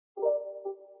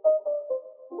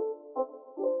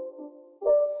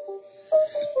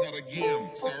again.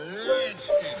 It's a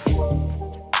redskin.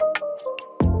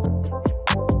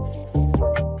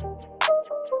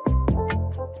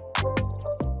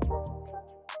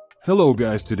 Hello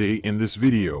guys, today in this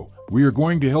video, we are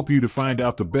going to help you to find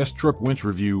out the best truck winch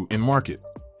review in market.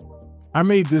 I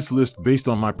made this list based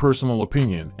on my personal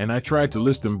opinion, and I tried to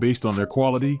list them based on their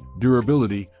quality,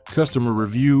 durability, customer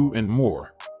review, and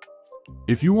more.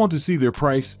 If you want to see their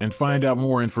price and find out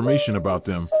more information about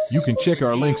them, you can check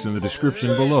our links in the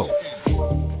description below.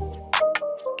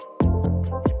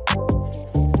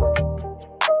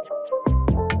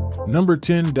 Number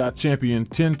 10. Champion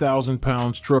 10,000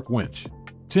 pounds truck winch.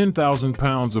 10,000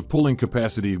 pounds of pulling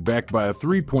capacity backed by a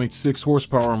 3.6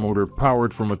 horsepower motor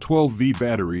powered from a 12V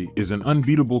battery is an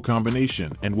unbeatable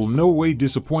combination and will no way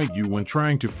disappoint you when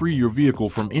trying to free your vehicle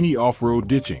from any off-road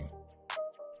ditching.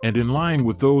 And in line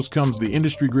with those comes the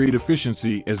industry-grade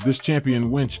efficiency, as this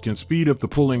Champion winch can speed up the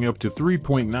pulling up to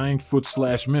 3.9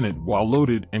 foot/minute while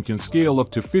loaded and can scale up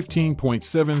to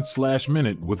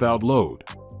 15.7/minute without load.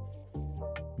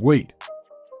 Wait,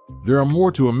 there are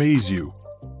more to amaze you.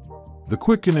 The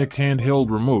Quick Connect handheld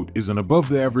remote is an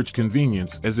above-the-average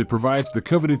convenience, as it provides the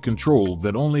coveted control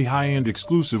that only high-end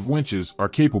exclusive winches are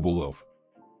capable of.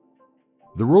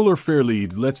 The roller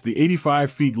fairlead lets the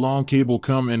 85 feet long cable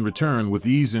come and return with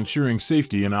ease, ensuring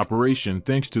safety in operation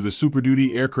thanks to the Super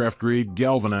Duty aircraft-grade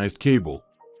galvanized cable.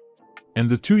 And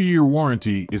the 2-year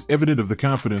warranty is evident of the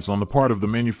confidence on the part of the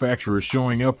manufacturer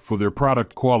showing up for their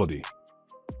product quality.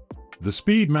 The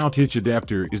speed mount hitch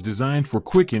adapter is designed for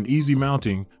quick and easy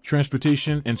mounting,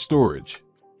 transportation, and storage.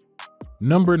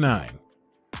 Number 9.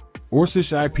 Winch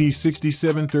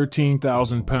IP67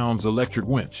 13,000 pounds electric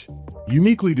winch.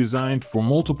 Uniquely designed for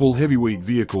multiple heavyweight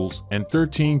vehicles, and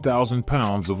 13,000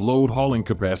 pounds of load hauling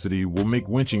capacity will make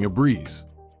winching a breeze.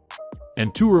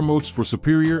 And 2 remotes for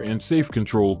superior and safe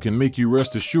control can make you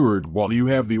rest assured while you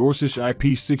have the Winch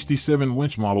IP67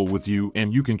 winch model with you,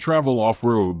 and you can travel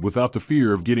off-road without the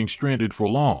fear of getting stranded for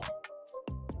long.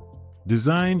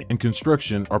 Design and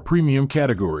construction are premium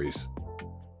categories.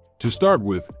 To start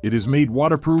with, it is made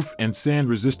waterproof and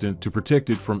sand-resistant to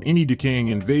protect it from any decaying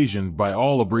invasion by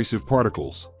all abrasive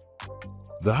particles.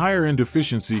 The higher-end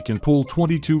efficiency can pull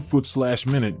 22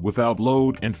 foot/minute without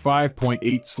load and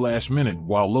 5.8/minute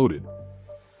while loaded.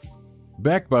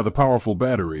 Backed by the powerful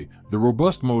battery, the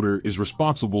robust motor is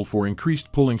responsible for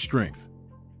increased pulling strength.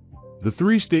 The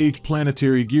 3-stage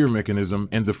planetary gear mechanism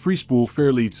and the freespool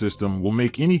fairlead system will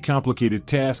make any complicated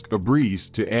task a breeze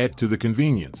to add to the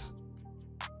convenience.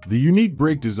 The unique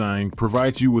brake design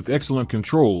provides you with excellent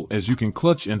control, as you can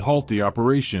clutch and halt the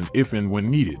operation if and when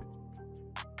needed.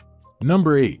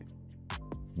 Number 8.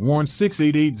 Winch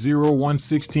 6880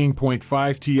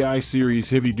 16.5 Ti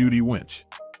Series Heavy Duty Winch.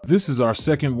 This is our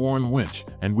second Winch winch,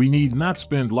 and we need not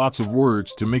spend lots of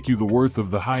words to make you the worth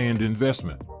of the high-end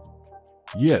investment.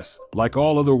 Yes, like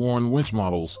all other winch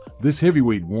models, this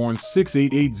heavyweight Winch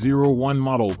 68801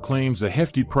 model claims a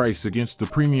hefty price against the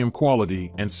premium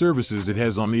quality and services it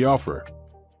has on the offer.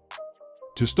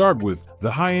 To start with,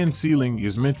 the high-end ceiling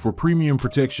is meant for premium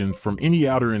protection from any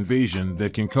outer invasion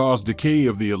that can cause decay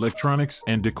of the electronics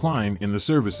and decline in the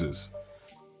services.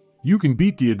 You can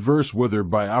beat the adverse weather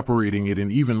by operating it in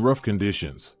even rough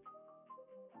conditions.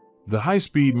 The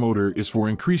high-speed motor is for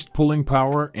increased pulling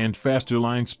power and faster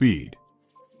line speed.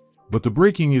 But the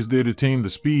braking is there to tame the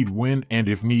speed when and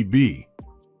if need be.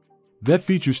 That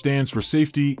feature stands for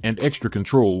safety and extra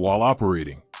control while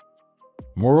operating.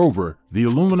 Moreover, the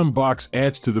aluminum box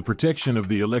adds to the protection of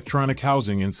the electronic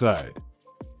housing inside.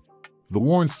 The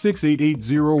Winch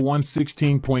 6880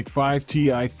 16.5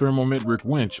 Ti thermometric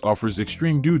winch offers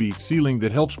extreme duty sealing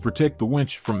that helps protect the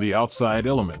winch from the outside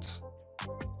elements.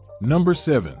 Number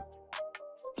 7.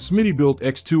 Smittybilt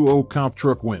X20 Comp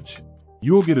Truck Winch.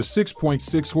 You'll get a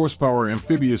 6.6 horsepower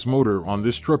amphibious motor on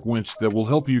this truck winch that will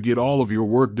help you get all of your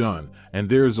work done, and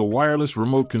there is a wireless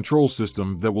remote control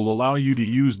system that will allow you to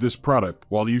use this product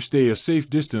while you stay a safe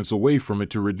distance away from it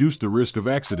to reduce the risk of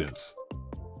accidents.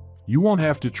 You won't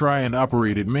have to try and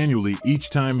operate it manually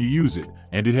each time you use it,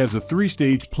 and it has a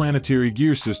 3-stage planetary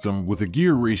gear system with a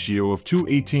gear ratio of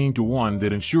 2:18:1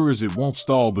 that ensures it won't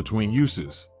stall between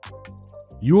uses.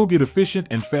 You'll get efficient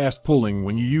and fast pulling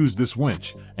when you use this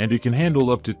winch, and it can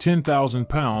handle up to 10,000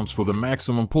 pounds for the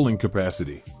maximum pulling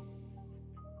capacity.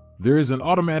 There is an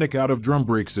automatic out-of-drum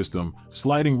brake system,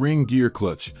 sliding ring gear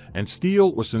clutch, and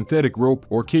steel or synthetic rope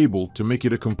or cable to make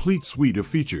it a complete suite of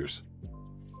features.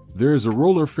 There is a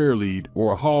roller fairlead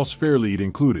or a hawse fairlead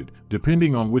included,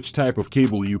 depending on which type of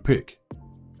cable you pick.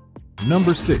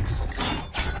 Number 6.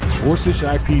 Winch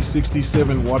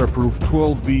IP67 Waterproof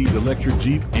 12V Electric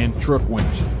Jeep and Truck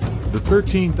Winch. The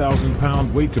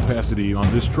 13,000-pound weight capacity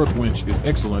on this truck winch is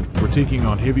excellent for taking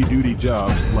on heavy-duty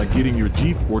jobs like getting your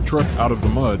Jeep or truck out of the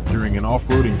mud during an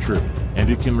off-roading trip, and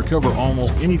it can recover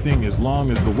almost anything as long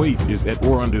as the weight is at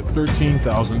or under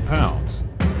 13,000 pounds.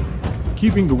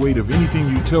 Keeping the weight of anything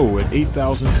you tow at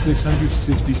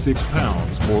 8,666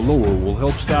 pounds or lower will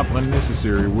help stop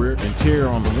unnecessary wear and tear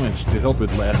on the winch to help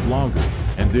it last longer,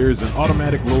 and there is an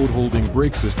automatic load-holding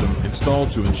brake system installed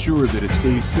to ensure that it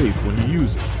stays safe when you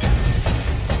use it.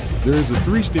 There is a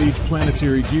 3-stage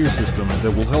planetary gear system that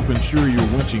will help ensure your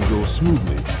winching goes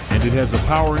smoothly, and it has a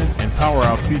power in and power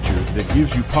out feature that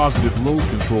gives you positive load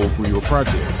control for your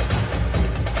projects.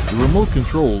 The remote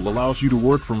control allows you to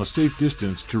work from a safe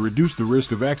distance to reduce the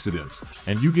risk of accidents,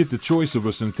 and you get the choice of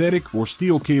a synthetic or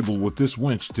steel cable with this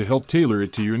winch to help tailor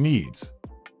it to your needs.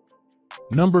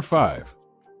 Number 5.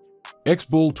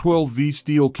 X-Bull 12V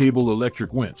Steel Cable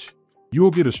Electric Winch.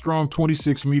 You'll get a strong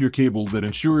 26-meter cable that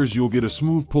ensures you'll get a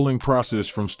smooth pulling process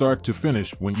from start to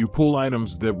finish when you pull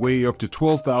items that weigh up to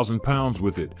 12,000 pounds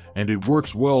with it, and it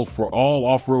works well for all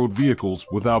off-road vehicles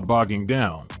without bogging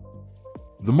down.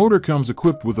 The motor comes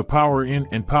equipped with a power in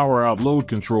and power out load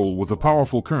control with a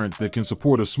powerful current that can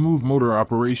support a smooth motor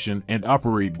operation and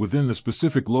operate within the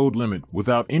specific load limit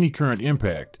without any current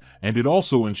impact, and it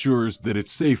also ensures that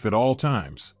it's safe at all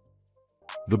times.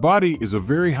 The body is a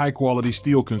very high-quality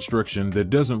steel construction that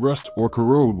doesn't rust or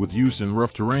corrode with use in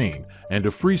rough terrain, and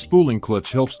a free spooling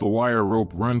clutch helps the wire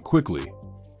rope run quickly.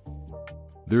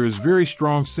 There is very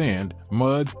strong sand,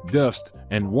 mud, dust,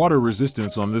 and water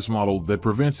resistance on this model that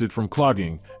prevents it from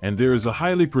clogging, and there is a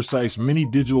highly precise mini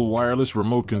digital wireless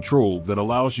remote control that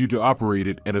allows you to operate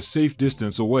it at a safe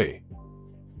distance away.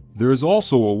 There is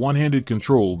also a one-handed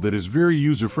control that is very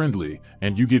user-friendly,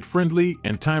 and you get friendly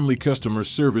and timely customer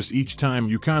service each time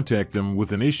you contact them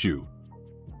with an issue.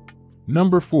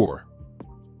 Number 4.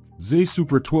 Zay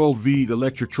Super 12V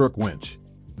Electric Truck Winch.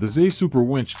 The Zay Super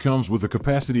winch comes with a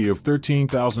capacity of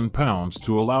 13,000 pounds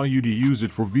to allow you to use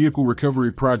it for vehicle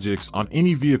recovery projects on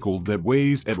any vehicle that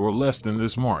weighs at or less than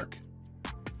this mark.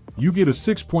 You get a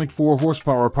 6.4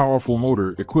 horsepower powerful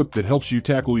motor equipped that helps you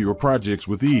tackle your projects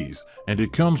with ease, and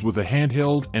it comes with a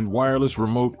handheld and wireless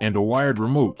remote and a wired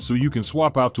remote so you can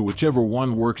swap out to whichever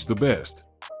one works the best.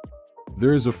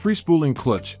 There is a free spooling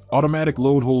clutch, automatic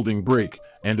load holding brake,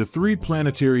 and a 3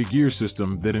 planetary gear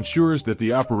system that ensures that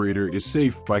the operator is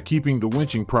safe by keeping the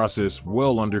winching process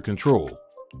well under control.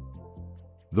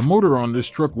 The motor on this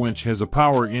truck winch has a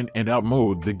power in and out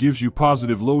mode that gives you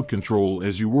positive load control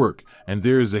as you work, and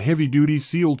there is a heavy-duty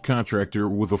sealed contractor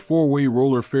with a 4-way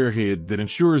roller fairhead that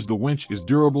ensures the winch is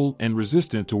durable and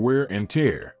resistant to wear and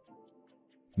tear.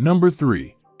 Number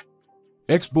 3.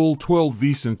 X-Bull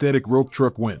 12V Synthetic Rope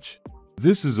Truck Winch.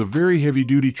 This is a very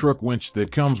heavy-duty truck winch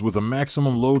that comes with a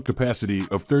maximum load capacity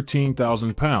of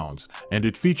 13,000 pounds, and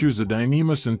it features a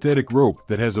Dyneema synthetic rope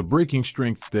that has a braking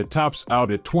strength that tops out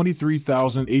at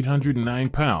 23,809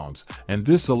 pounds, and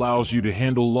this allows you to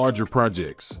handle larger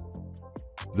projects.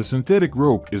 The synthetic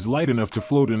rope is light enough to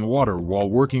float in water while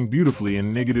working beautifully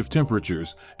in negative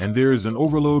temperatures, and there is an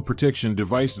overload protection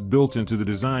device built into the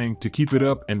design to keep it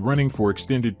up and running for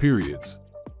extended periods.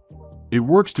 It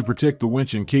works to protect the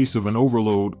winch in case of an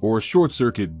overload or a short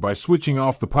circuit by switching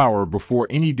off the power before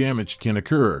any damage can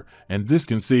occur, and this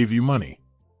can save you money.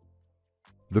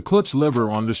 The clutch lever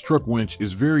on this truck winch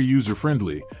is very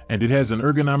user-friendly, and it has an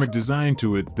ergonomic design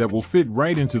to it that will fit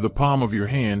right into the palm of your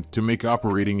hand to make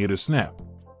operating it a snap.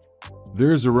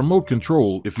 There is a remote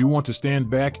control if you want to stand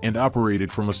back and operate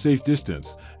it from a safe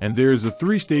distance, and there is a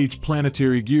 3-stage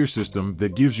planetary gear system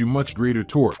that gives you much greater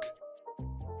torque.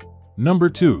 Number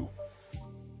 2.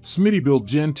 Smittybilt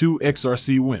Gen 2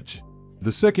 XRC Winch.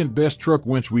 The second best truck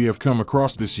winch we have come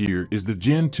across this year is the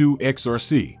Gen 2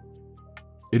 XRC.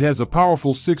 It has a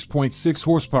powerful 6.6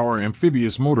 horsepower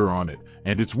amphibious motor on it,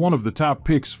 and it's one of the top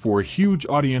picks for a huge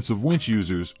audience of winch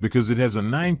users because it has a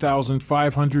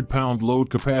 9,500 pound load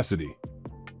capacity.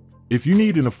 If you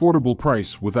need an affordable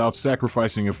price without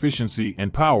sacrificing efficiency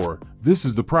and power, this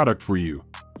is the product for you.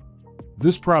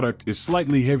 This product is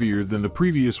slightly heavier than the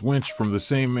previous winch from the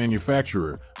same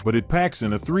manufacturer, but it packs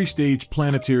in a 3-stage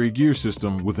planetary gear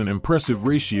system with an impressive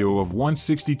ratio of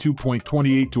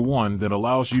 162.28 to 1 that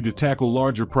allows you to tackle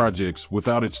larger projects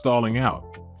without it stalling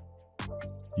out.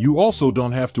 You also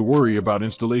don't have to worry about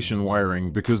installation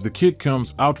wiring because the kit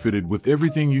comes outfitted with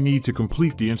everything you need to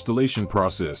complete the installation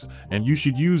process, and you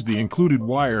should use the included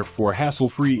wire for a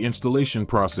hassle-free installation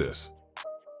process.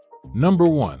 Number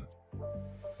 1.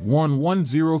 Warn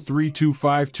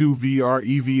 103252VR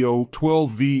EVO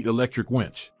 12V Electric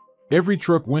Winch. Every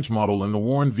truck winch model in the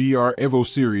Warn VR Evo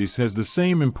series has the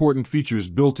same important features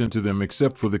built into them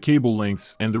except for the cable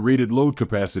lengths and the rated load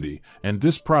capacity, and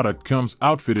this product comes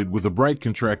outfitted with a bright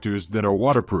contractors that are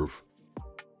waterproof.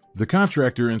 The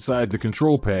contractor inside the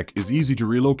control pack is easy to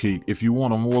relocate if you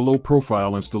want a more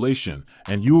low-profile installation,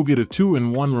 and you will get a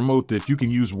 2-in-1 remote that you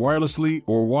can use wirelessly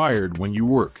or wired when you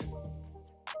work.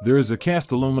 There is a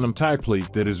cast aluminum tie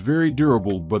plate that is very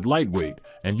durable but lightweight,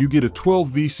 and you get a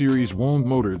 12V series wound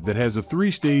motor that has a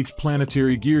 3-stage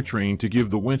planetary gear train to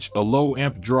give the winch a low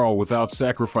amp draw without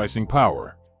sacrificing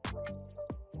power.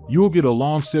 You'll get a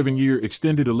long 7-year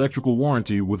extended electrical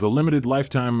warranty with a limited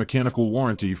lifetime mechanical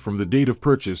warranty from the date of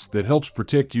purchase that helps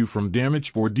protect you from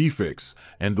damage or defects,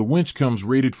 and the winch comes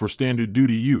rated for standard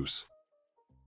duty use.